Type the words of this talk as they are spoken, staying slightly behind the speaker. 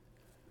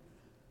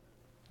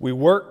We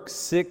work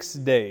 6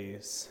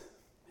 days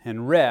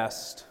and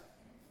rest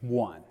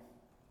 1.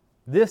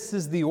 This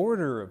is the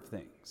order of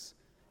things,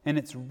 and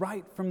it's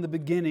right from the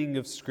beginning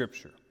of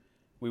Scripture.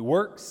 We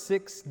work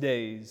 6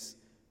 days,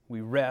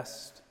 we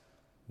rest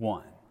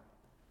 1.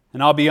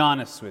 And I'll be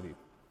honest with you,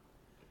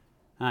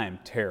 I am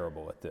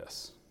terrible at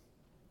this.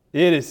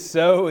 It is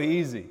so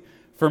easy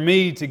for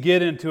me to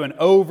get into an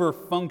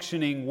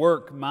over-functioning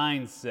work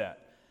mindset.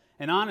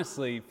 And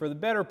honestly, for the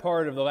better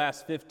part of the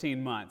last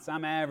 15 months,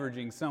 I'm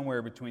averaging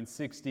somewhere between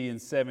 60 and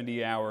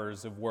 70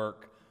 hours of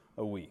work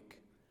a week.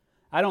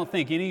 I don't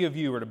think any of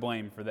you are to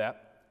blame for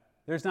that.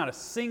 There's not a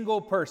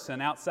single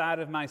person outside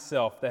of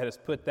myself that has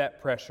put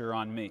that pressure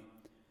on me.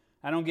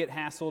 I don't get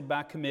hassled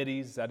by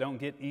committees. I don't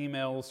get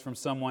emails from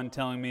someone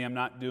telling me I'm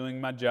not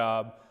doing my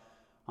job.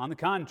 On the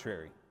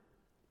contrary,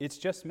 it's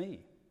just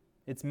me.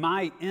 It's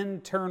my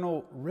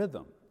internal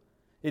rhythm.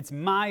 It's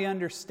my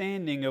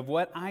understanding of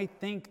what I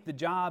think the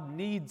job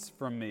needs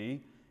from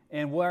me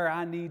and where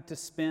I need to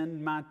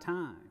spend my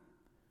time.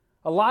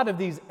 A lot of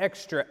these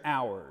extra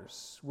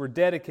hours were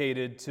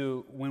dedicated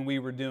to when we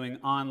were doing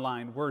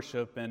online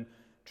worship and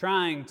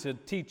trying to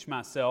teach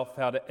myself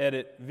how to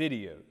edit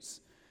videos.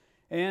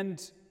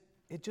 And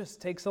it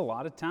just takes a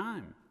lot of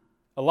time.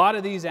 A lot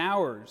of these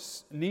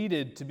hours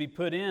needed to be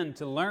put in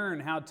to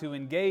learn how to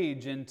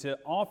engage and to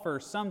offer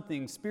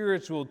something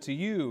spiritual to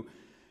you,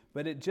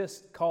 but it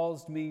just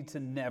caused me to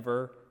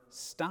never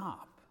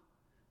stop.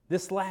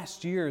 This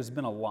last year has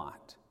been a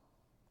lot,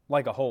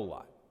 like a whole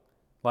lot.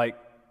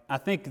 I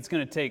think it's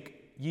going to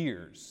take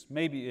years,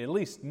 maybe at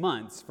least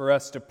months, for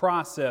us to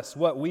process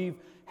what we've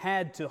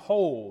had to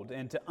hold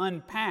and to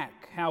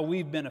unpack how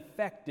we've been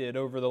affected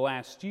over the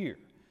last year.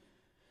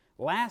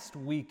 Last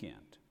weekend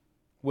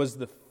was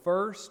the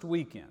first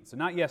weekend, so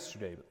not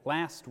yesterday, but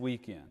last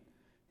weekend.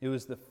 It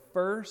was the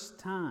first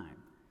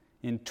time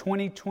in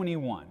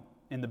 2021,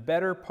 in the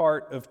better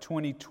part of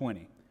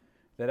 2020,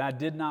 that I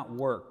did not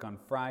work on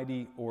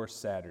Friday or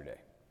Saturday.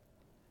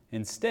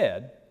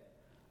 Instead,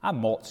 I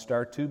mulched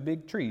our 2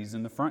 big trees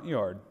in the front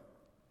yard.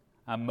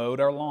 I mowed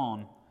our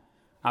lawn.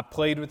 I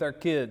played with our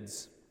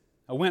kids.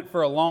 I went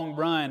for a long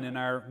run in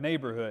our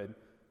neighborhood.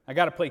 I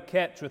got to play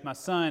catch with my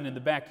son in the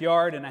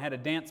backyard, and I had a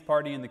dance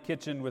party in the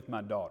kitchen with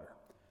my daughter.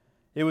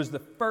 It was the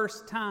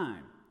first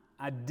time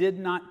I did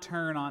not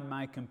turn on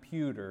my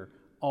computer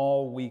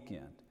all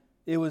weekend.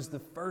 It was the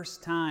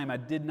first time I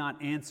did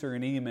not answer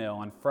an email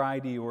on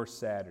Friday or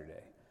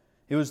Saturday.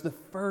 It was the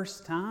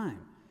first time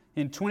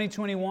in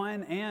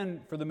 2021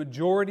 and for the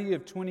majority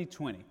of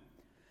 2020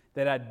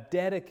 that I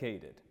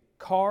dedicated,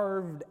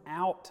 carved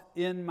out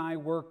in my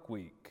work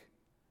week,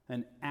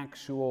 an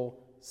actual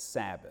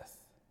Sabbath.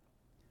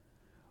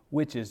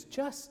 Which is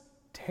just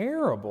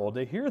terrible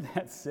to hear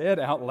that said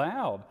out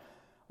loud.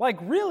 Like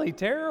really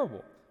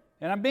terrible.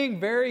 And I'm being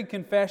very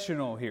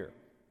confessional here.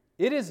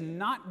 It is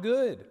not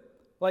good.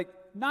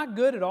 Not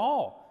good at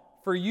all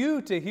for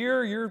you to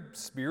hear your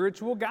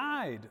spiritual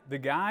guide, the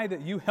guy that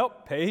you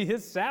help pay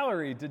his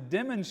salary to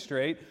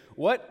demonstrate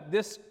what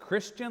this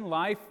Christian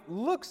life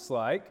looks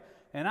like,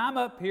 and I'm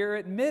up here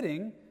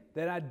admitting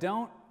that I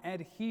don't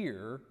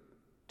adhere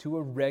to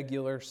a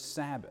regular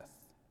Sabbath.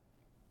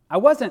 I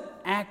wasn't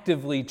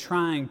actively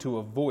trying to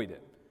avoid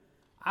it.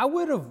 I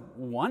would have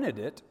wanted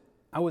it.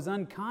 I was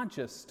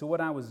unconscious to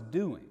what I was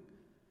doing.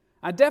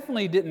 I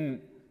definitely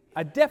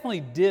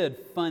did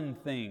fun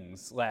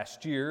things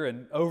last year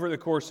and over the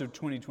course of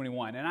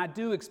 2021, and I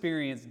do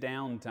experience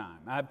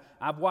downtime.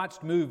 I've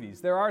watched movies.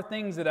 There are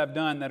things that I've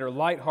done that are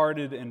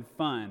lighthearted and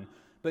fun,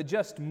 but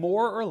just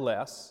more or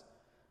less,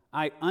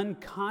 I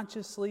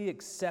unconsciously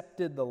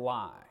accepted the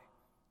lie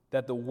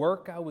that the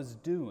work I was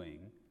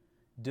doing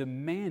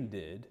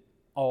demanded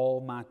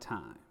all my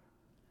time.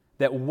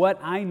 That what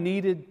I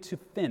needed to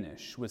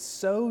finish was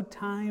so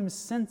time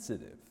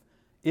sensitive,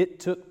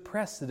 it took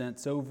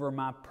precedence over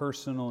my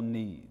personal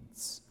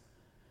needs.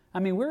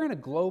 I mean, we're in a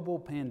global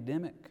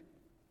pandemic.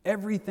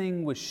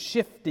 Everything was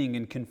shifting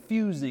and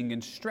confusing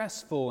and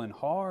stressful and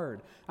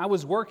hard. I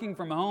was working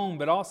from home,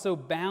 but also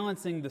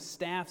balancing the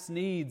staff's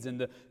needs and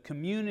the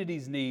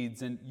community's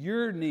needs and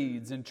your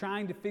needs and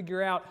trying to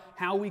figure out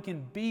how we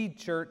can be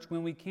church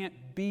when we can't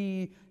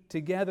be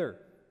together.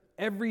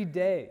 Every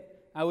day,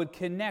 I would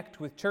connect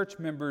with church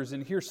members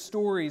and hear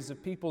stories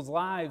of people's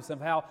lives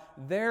of how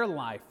their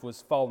life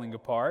was falling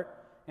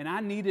apart, and I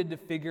needed to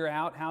figure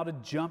out how to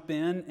jump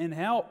in and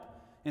help.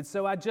 And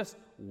so I just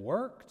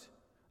worked.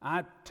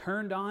 I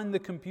turned on the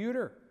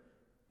computer,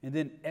 and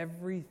then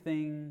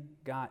everything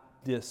got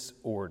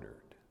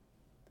disordered.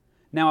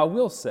 Now, I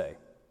will say,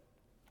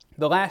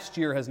 the last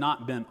year has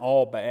not been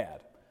all bad.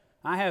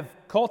 I have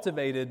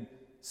cultivated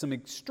some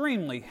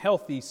extremely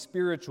healthy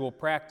spiritual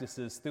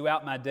practices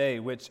throughout my day,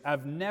 which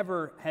I've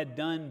never had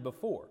done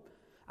before.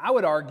 I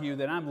would argue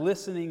that I'm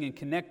listening and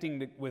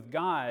connecting with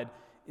God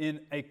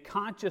in a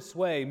conscious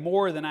way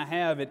more than I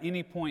have at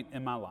any point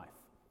in my life.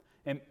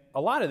 And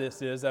a lot of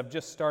this is I've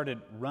just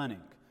started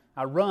running.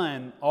 I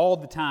run all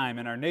the time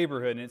in our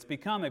neighborhood, and it's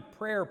become a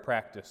prayer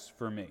practice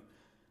for me.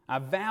 I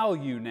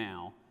value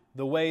now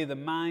the way the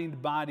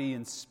mind, body,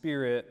 and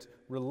spirit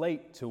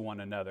relate to one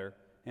another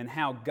and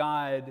how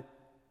God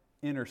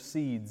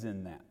intercedes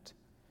in that.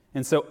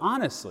 And so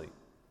honestly,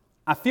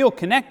 I feel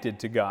connected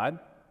to God,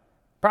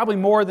 probably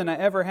more than I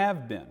ever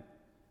have been.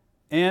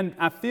 And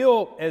I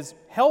feel as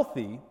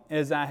healthy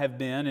as I have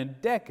been in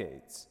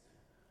decades.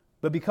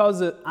 But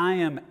because I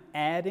am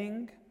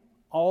adding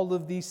all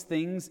of these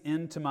things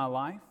into my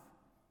life,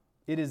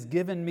 it has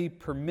given me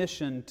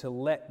permission to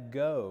let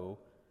go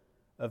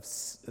of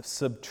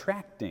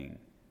subtracting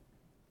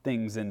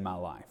things in my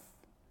life.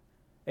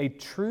 A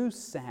true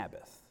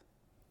Sabbath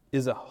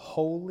is a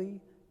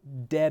holy,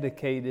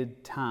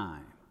 dedicated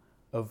time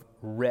of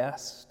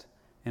rest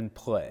and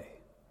play.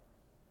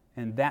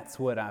 And that's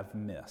what I've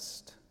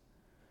missed.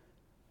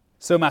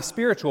 So my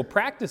spiritual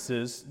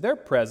practices, they're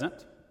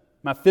present.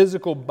 My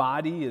physical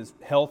body is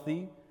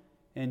healthy,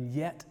 and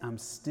yet I'm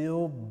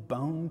still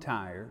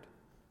bone-tired,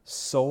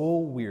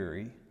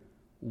 soul-weary,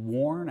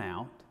 worn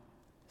out,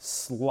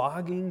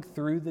 slogging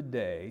through the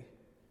day,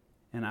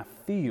 and I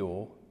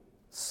feel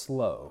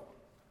slow.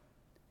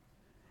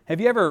 Have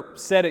you ever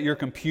sat at your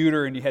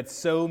computer and you had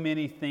so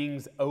many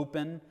things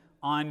open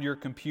on your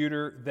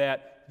computer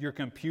that your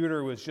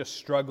computer was just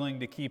struggling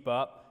to keep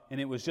up? And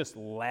it was just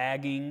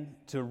lagging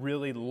to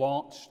really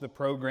launch the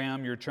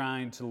program you're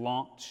trying to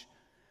launch.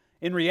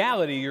 In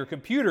reality, your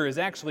computer is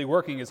actually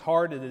working as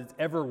hard as it's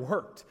ever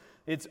worked.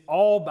 It's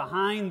all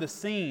behind the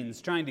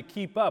scenes trying to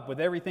keep up with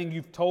everything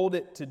you've told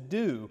it to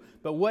do.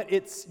 But what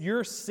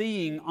you're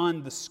seeing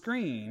on the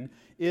screen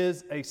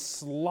is a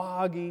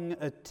slogging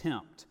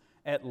attempt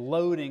at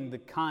loading the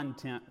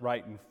content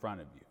right in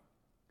front of you.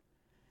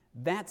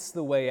 That's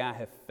the way I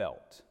have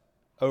felt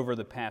over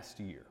the past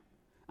year.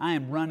 I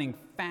am running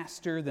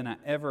faster than I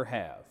ever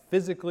have,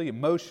 physically,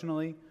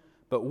 emotionally,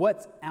 but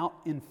what's out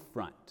in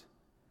front,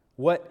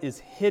 what is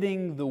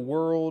hitting the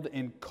world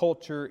and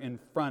culture in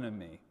front of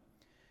me,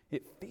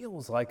 it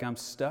feels like I'm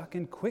stuck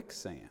in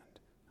quicksand.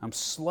 I'm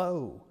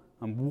slow,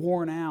 I'm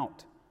worn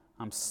out,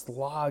 I'm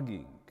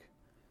slogging.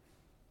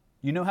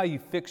 You know how you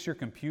fix your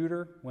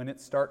computer when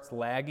it starts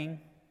lagging?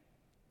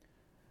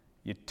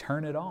 You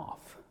turn it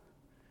off.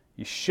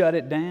 You shut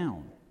it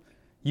down.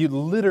 You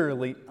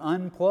literally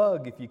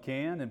unplug, if you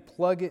can, and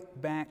plug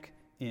it back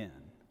in.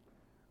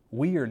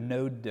 We are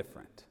no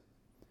different.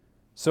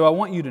 So I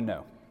want you to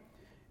know,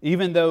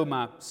 even though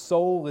my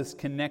soul is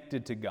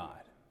connected to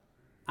God,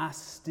 I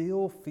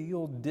still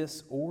feel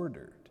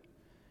disordered.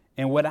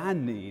 And what I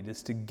need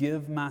is to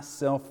give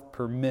myself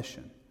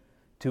permission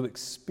to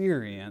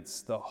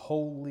experience the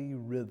holy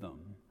rhythm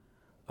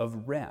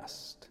of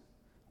rest.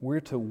 We're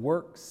to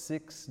work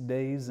 6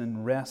 days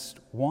and rest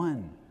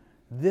 1.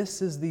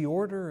 This is the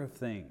order of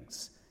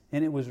things,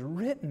 and it was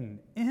written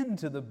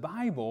into the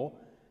Bible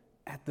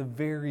at the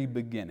very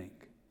beginning.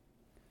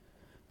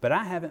 But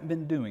I haven't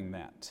been doing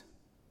that.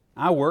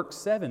 I work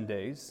 7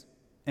 days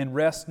and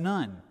rest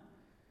none.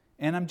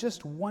 And I'm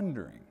just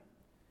wondering,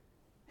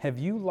 have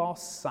you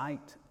lost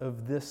sight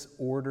of this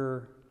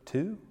order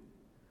too?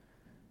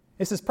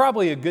 This is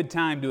probably a good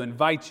time to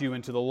invite you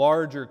into the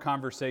larger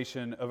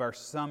conversation of our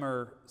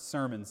summer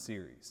sermon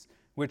series,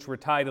 which we're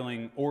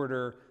titling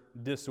Order,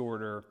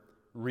 Disorder,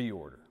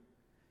 Reorder.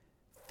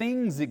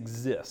 Things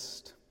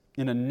exist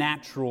in a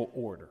natural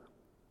order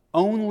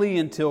only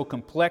until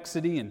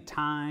complexity and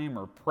time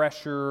or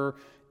pressure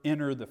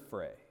enter the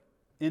fray.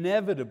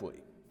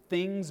 Inevitably,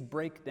 things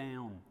break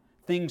down.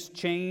 Things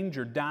change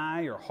or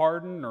die or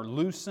harden or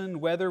loosen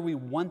whether we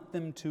want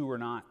them to or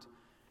not.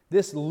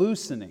 This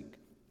loosening,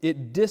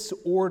 it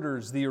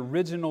disorders the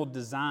original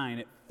design.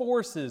 It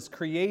forces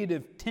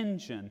creative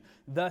tension,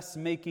 thus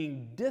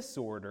making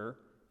disorder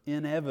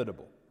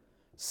inevitable.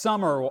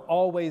 Summer will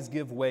always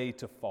give way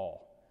to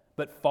fall,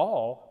 but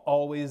fall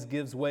always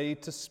gives way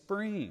to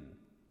spring.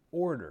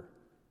 Order,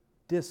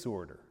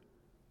 disorder,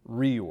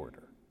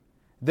 reorder.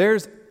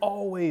 There's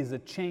always a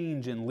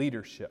change in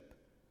leadership.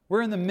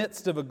 We're in the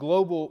midst of a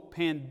global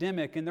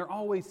pandemic, and there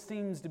always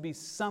seems to be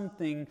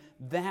something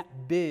that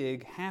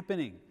big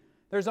happening.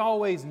 There's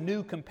always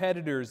new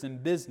competitors in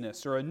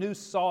business, or a new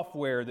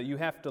software that you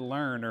have to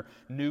learn, or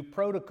new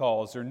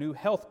protocols, or new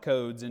health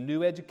codes, and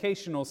new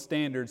educational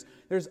standards.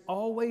 There's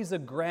always a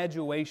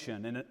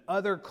graduation and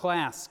another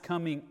class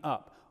coming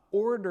up.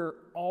 Order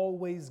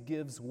always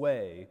gives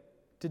way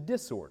to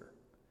disorder.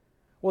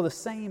 Well, the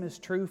same is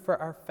true for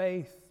our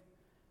faith,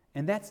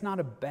 and that's not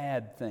a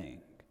bad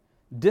thing.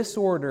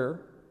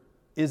 Disorder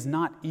is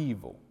not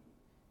evil.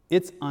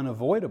 It's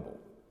unavoidable.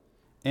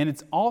 And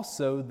it's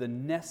also the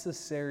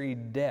necessary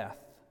death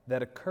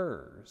that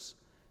occurs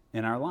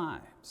in our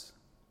lives.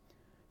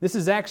 This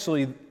is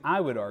actually, I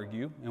would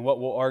argue, and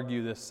what we'll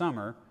argue this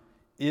summer,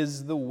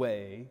 is the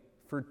way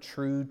for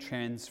true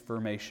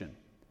transformation.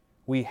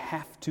 We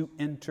have to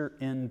enter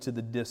into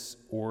the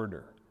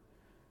disorder.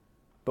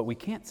 But we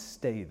can't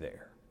stay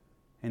there.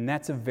 And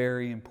that's a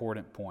very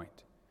important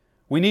point.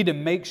 We need to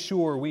make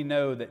sure we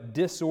know that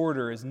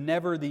disorder is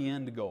never the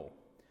end goal.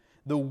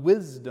 The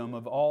wisdom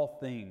of all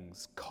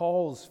things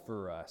calls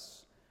for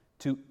us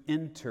to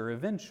enter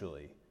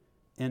eventually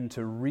into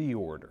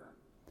reorder.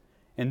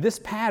 And this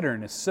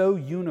pattern is so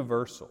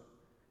universal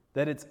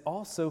that it's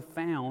also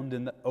found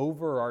in the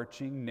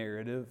overarching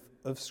narrative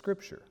of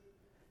Scripture.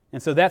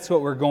 And so that's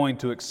what we're going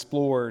to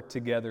explore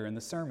together in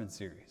the sermon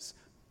series.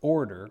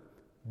 Order,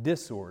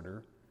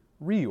 disorder,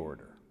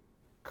 reorder.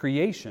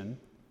 Creation,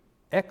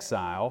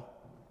 exile,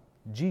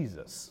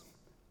 Jesus.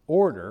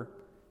 Order,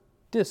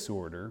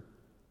 disorder,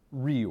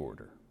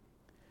 reorder.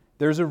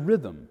 There's a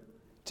rhythm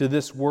to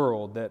this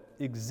world that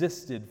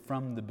existed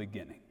from the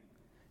beginning.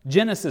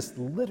 Genesis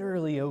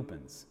literally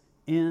opens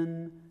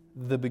in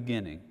the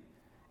beginning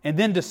and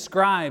then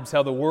describes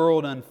how the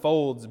world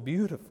unfolds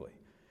beautifully.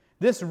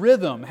 This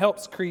rhythm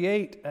helps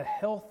create a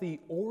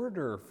healthy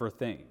order for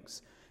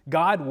things.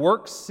 God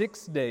works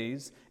 6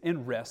 days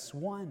and rests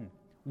one.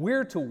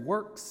 We're to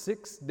work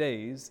 6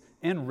 days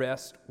and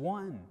rest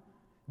one.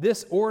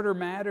 This order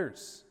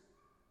matters.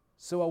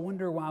 So I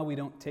wonder why we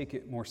don't take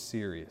it more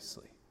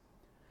seriously.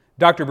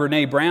 Dr.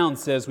 Brené Brown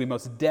says we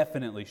most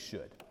definitely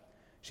should.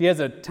 She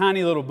has a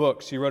tiny little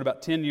book she wrote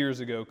about 10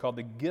 years ago called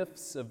The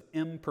Gifts of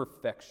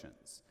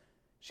Imperfections.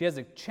 She has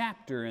a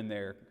chapter in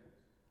there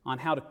on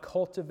how to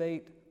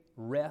cultivate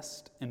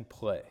rest and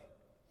play.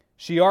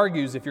 She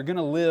argues if you're going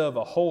to live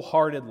a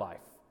wholehearted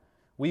life,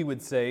 we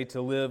would say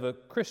to live a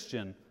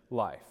Christian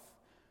life,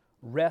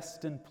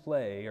 rest and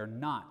play are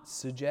not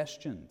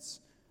suggestions.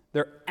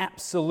 They're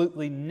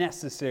absolutely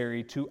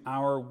necessary to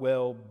our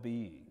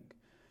well-being.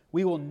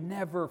 We will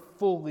never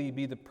fully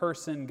be the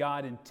person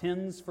God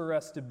intends for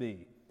us to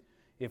be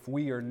if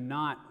we are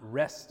not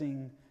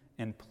resting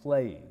and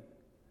playing,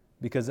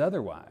 because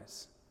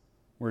otherwise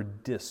we're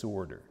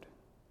disordered.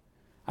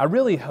 I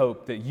really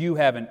hope that you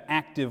have an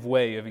active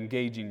way of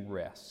engaging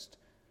rest.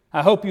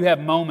 I hope you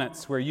have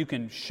moments where you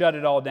can shut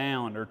it all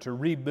down or to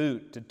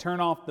reboot, to turn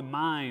off the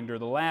mind or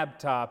the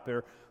laptop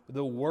or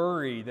the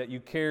worry that you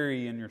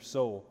carry in your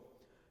soul,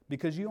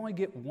 because you only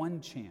get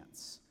one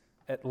chance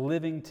at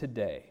living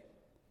today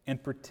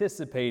and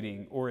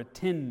participating or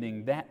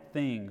attending that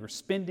thing or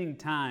spending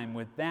time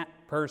with that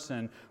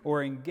person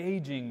or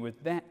engaging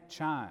with that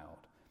child.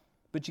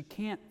 But you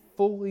can't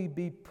fully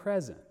be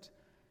present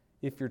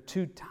if you're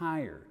too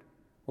tired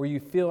or you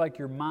feel like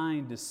your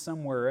mind is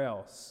somewhere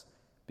else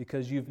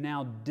because you've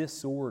now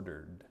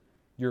disordered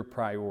your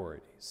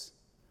priorities.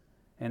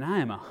 And I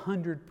am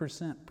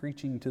 100%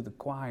 preaching to the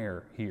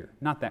choir here.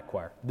 Not that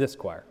choir, this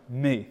choir,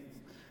 me.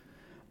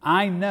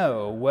 I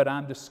know what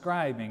I'm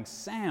describing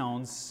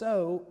sounds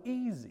so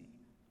easy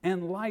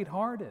and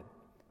lighthearted,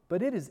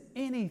 but it is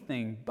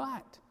anything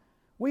but.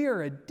 We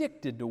are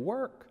addicted to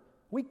work.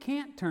 We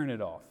can't turn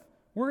it off.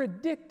 We're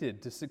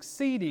addicted to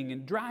succeeding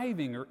and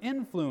driving or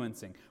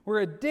influencing. We're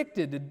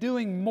addicted to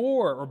doing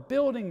more or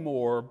building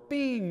more or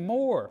being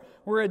more.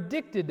 We're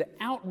addicted to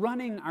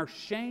outrunning our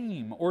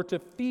shame or to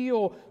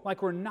feel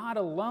like we're not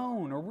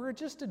alone, or we're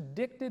just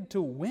addicted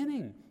to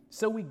winning.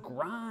 So we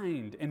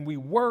grind and we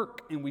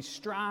work and we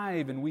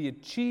strive and we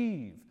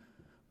achieve.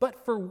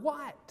 But for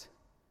what?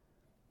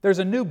 There's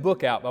a new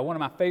book out by one of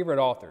my favorite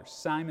authors.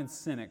 Simon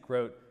Sinek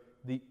wrote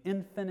The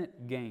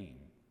Infinite Game.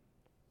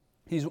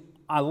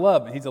 I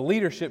love him. He's a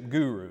leadership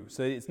guru.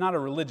 So it's not a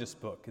religious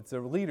book. It's a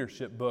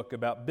leadership book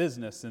about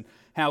business and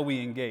how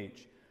we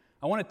engage.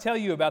 I want to tell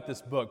you about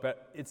this book,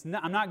 but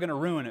I'm not going to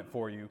ruin it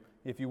for you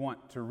if you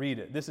want to read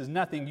it. This is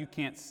nothing you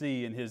can't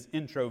see in his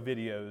intro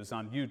videos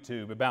on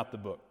YouTube about the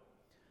book.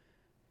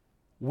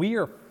 We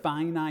are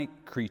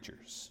finite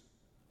creatures.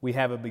 We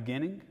have a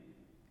beginning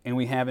and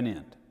we have an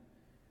end.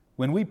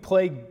 When we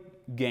play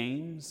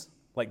games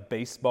like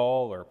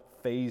baseball or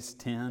Phase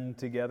 10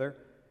 together,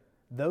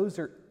 those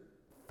are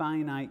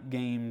finite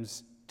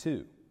games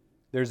too.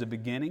 There's a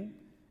beginning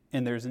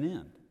and there's an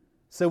end.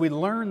 So we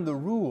learn the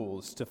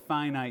rules to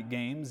finite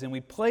games and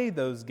we play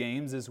those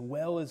games as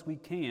well as we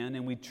can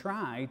and we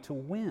try to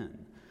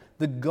win.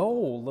 The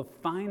goal of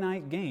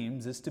finite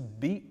games is to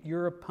beat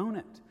your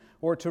opponent,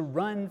 or to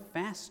run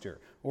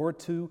faster, or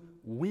to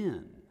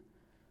win.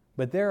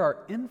 But there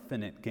are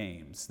infinite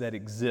games that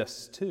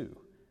exist too,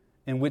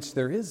 in which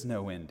there is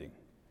no ending.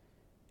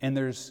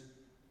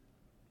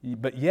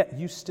 But yet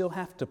you still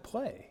have to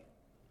play.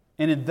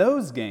 And in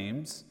those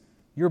games,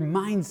 your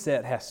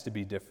mindset has to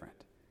be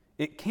different.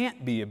 It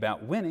can't be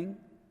about winning.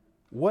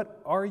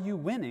 What are you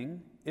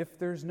winning if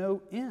there's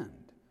no end?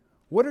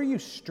 What are you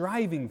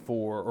striving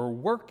for or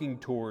working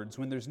towards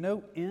when there's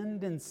no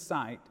end in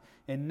sight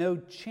and no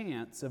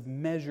chance of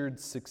measured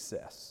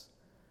success?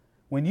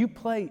 When you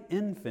play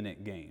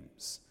infinite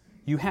games,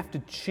 you have to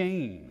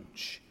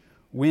change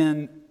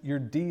when you're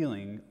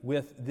dealing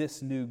with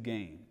this new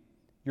game.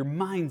 Your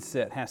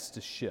mindset has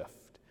to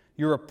shift.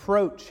 Your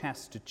approach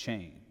has to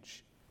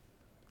change.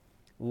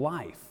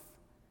 Life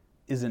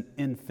is an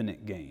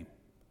infinite game.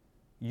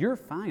 You're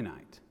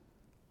finite.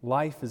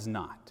 Life is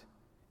not.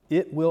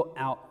 It will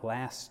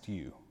outlast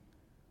you.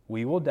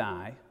 We will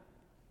die.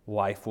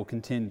 Life will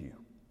continue.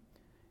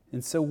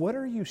 And so what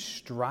are you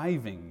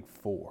striving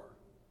for?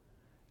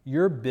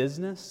 Your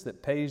business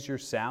that pays your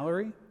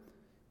salary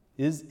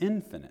is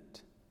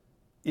infinite.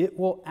 It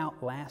will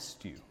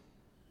outlast you.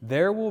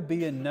 There will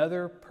be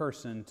another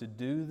person to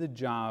do the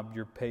job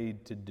you're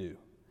paid to do.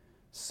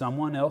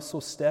 Someone else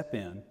will step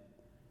in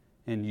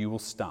and you will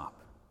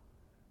stop.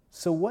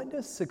 So what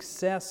does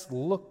success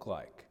look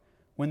like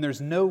when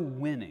there's no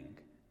winning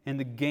and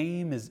the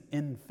game is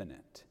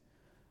infinite?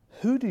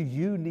 Who do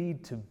you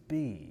need to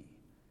be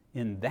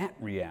in that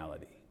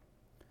reality?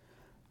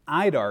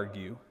 I'd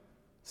argue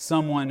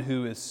someone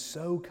who is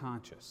so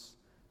conscious,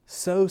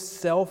 so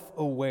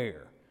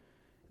self-aware,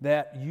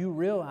 that you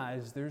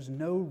realize there's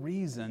no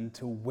reason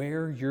to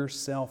wear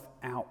yourself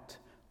out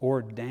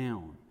or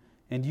down,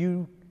 and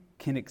you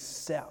can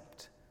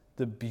accept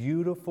the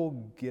beautiful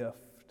gift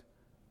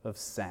of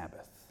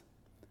Sabbath.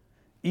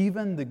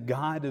 Even the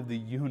God of the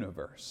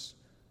universe,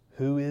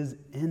 who is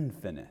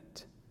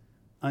infinite,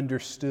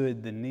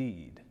 understood the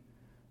need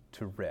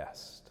to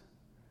rest.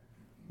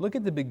 Look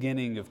at the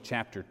beginning of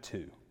chapter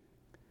 2.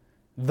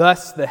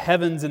 Thus the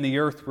heavens and the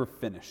earth were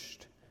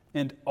finished,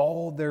 and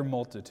all their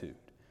multitude.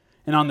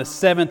 And on the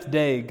seventh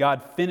day,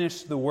 God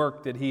finished the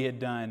work that He had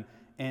done,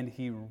 and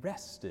He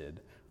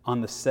rested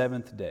on the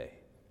seventh day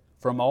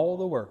from all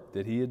the work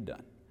that He had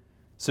done.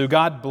 So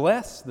God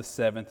blessed the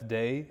seventh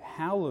day,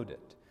 hallowed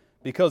it,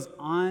 because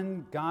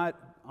on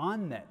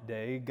that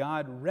day,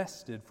 God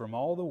rested from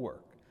all the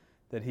work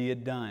that He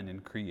had done in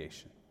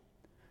creation.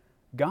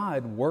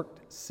 God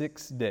worked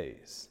 6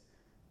 days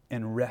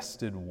and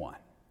rested one.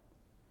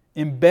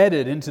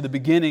 Embedded into the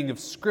beginning of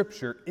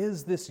Scripture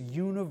is this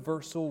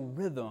universal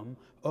rhythm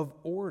of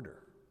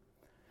order.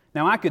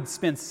 Now, I could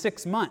spend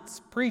 6 months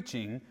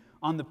preaching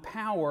on the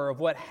power of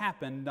what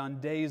happened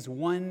on days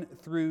 1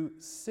 through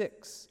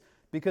 6,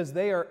 because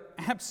they are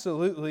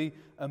absolutely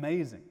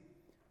amazing.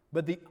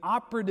 But the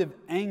operative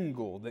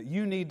angle that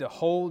you need to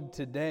hold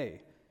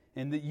today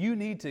and that you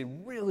need to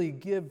really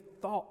give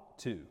thought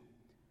to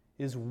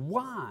is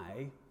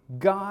why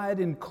God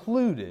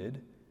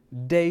included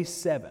day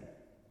 7.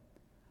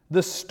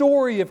 The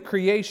story of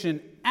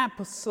creation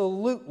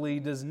absolutely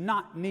does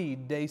not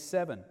need day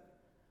 7.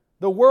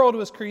 The world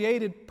was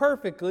created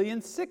perfectly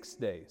in 6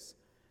 days.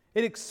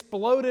 It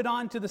exploded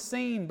onto the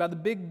scene by the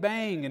Big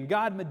Bang, and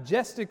God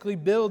majestically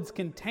builds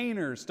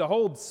containers to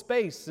hold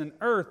space and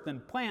earth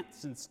and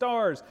plants and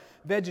stars.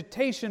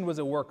 Vegetation was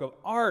a work of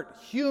art.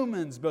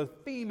 Humans,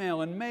 both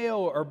female and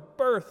male, are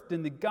birthed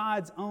into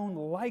God's own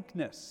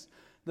likeness.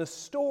 The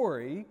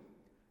story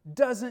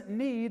doesn't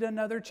need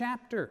another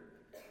chapter.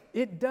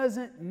 It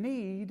doesn't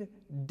need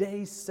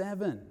day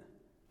 7.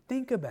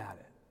 Think about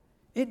it.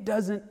 It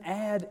doesn't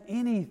add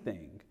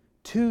anything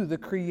to the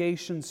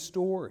creation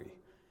story.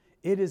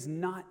 It is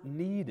not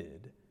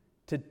needed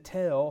to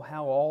tell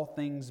how all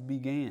things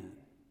began,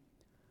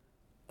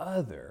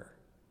 other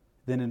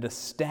than it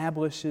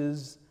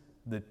establishes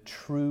the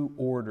true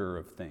order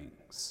of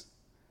things.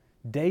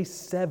 Day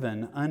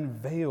 7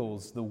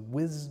 unveils the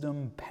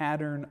wisdom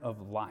pattern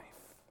of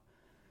life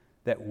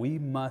that we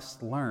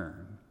must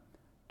learn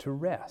to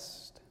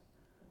rest.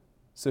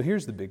 So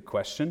here's the big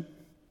question.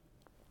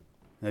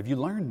 Have you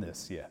learned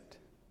this yet?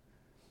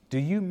 Do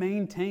you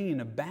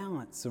maintain a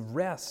balance of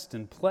rest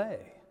and play?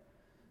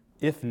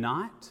 If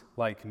not,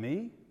 like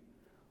me,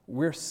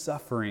 we're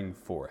suffering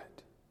for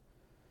it.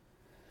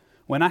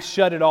 When I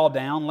shut it all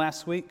down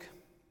last week,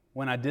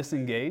 when I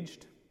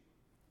disengaged,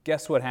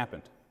 guess what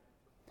happened?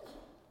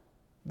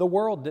 The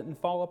world didn't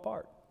fall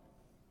apart.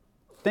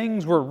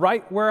 Things were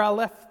right where I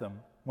left them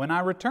when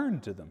I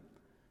returned to them.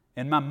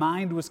 And my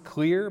mind was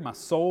clear, my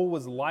soul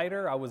was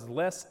lighter, I was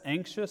less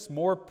anxious,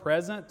 more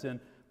present,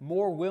 and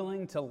more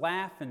willing to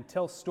laugh and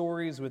tell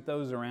stories with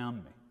those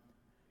around me.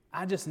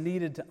 I just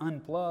needed to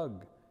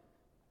unplug,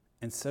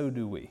 and so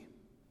do we.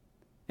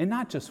 And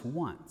not just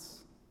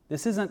once.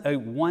 This isn't a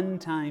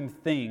one-time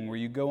thing where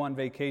you go on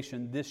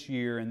vacation this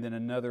year and then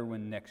another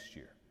one next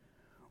year.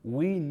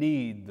 We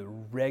need the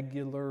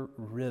regular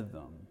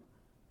rhythm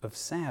of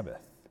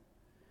Sabbath.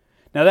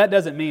 Now, that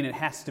doesn't mean it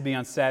has to be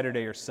on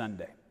Saturday or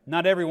Sunday.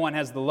 Not everyone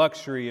has the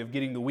luxury of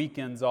getting the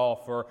weekends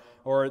off,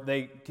 or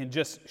they can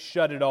just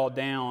shut it all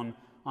down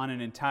on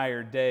an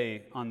entire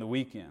day on the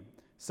weekend.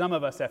 Some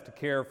of us have to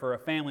care for a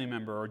family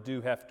member or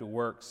do have to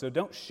work, so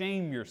don't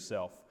shame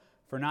yourself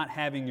for not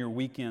having your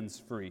weekends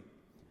free.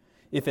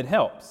 If it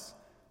helps,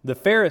 the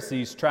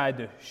Pharisees tried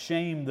to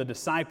shame the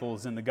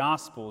disciples in the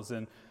Gospels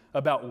and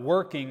about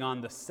working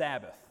on the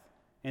Sabbath.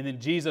 And then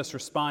Jesus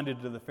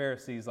responded to the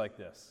Pharisees like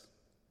this: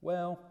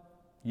 well,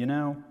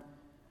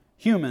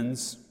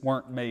 humans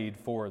weren't made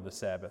for the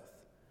Sabbath.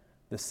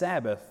 The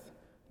Sabbath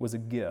was a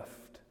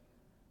gift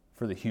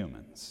for the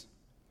humans.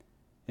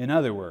 In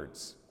other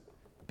words,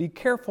 be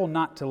careful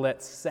not to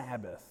let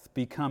Sabbath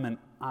become an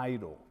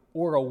idol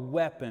or a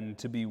weapon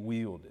to be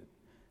wielded.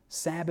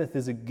 Sabbath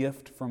is a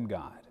gift from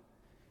God,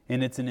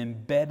 and it's an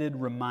embedded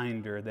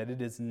reminder that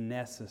it is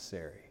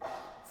necessary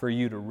for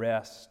you to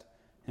rest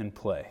and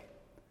play.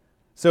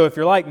 So if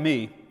you're like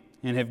me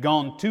and have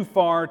gone too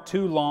far,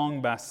 too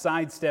long by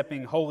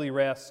sidestepping holy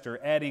rest or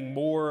adding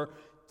more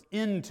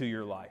into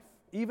your life,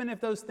 even if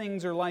those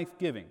things are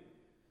life-giving,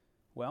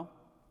 well,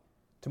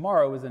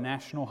 tomorrow is a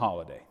national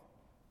holiday,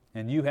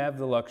 and you have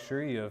the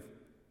luxury of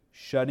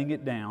shutting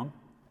it down.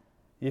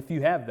 If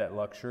you have that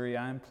luxury,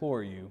 I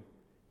implore you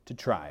to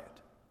try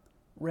it.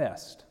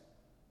 Rest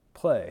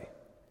play.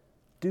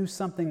 Do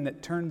something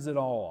that turns it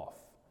all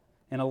off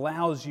and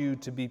allows you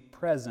to be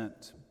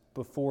present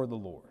before the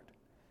Lord.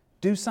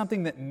 Do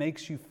something that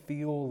makes you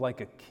feel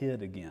like a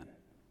kid again.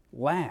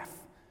 Laugh.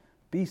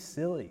 Be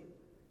silly.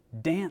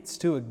 Dance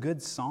to a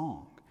good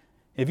song.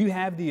 If you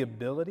have the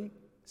ability,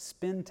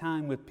 spend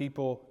time with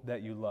people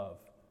that you love,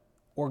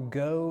 or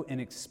go and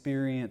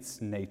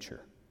experience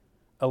nature.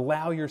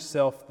 Allow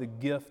yourself the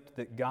gift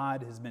that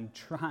God has been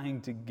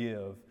trying to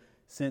give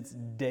since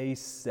day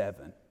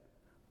 7.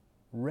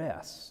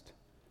 Rest.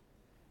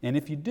 And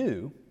if you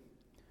do,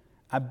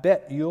 I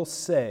bet you'll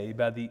say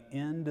by the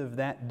end of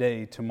that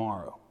day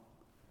tomorrow,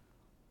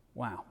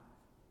 wow,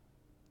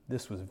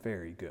 this was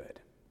very good.